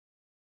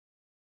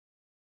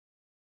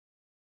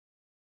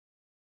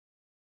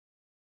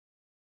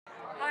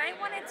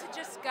to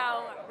just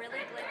go really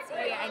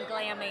glitzy and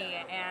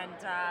glammy, and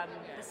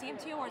the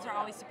CMT awards are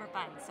always super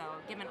fun, so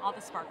given all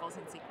the sparkles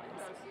and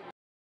sequins.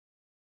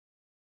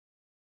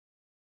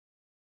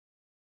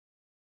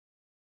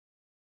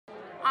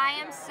 I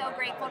am so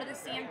grateful to the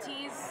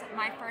CMTs.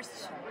 My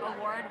first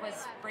award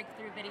was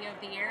Breakthrough Video of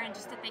the Year, and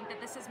just to think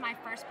that this is my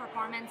first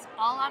performance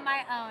all on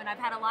my own. I've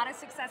had a lot of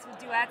success with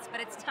duets,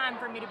 but it's time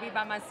for me to be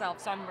by myself,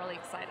 so I'm really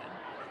excited.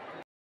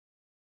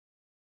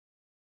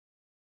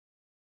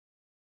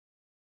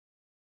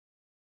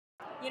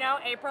 You know,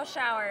 April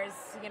showers,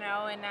 you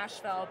know, in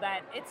Nashville,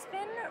 but it's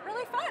been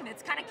really fun.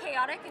 It's kind of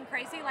chaotic and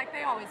crazy like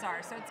they always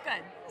are, so it's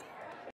good.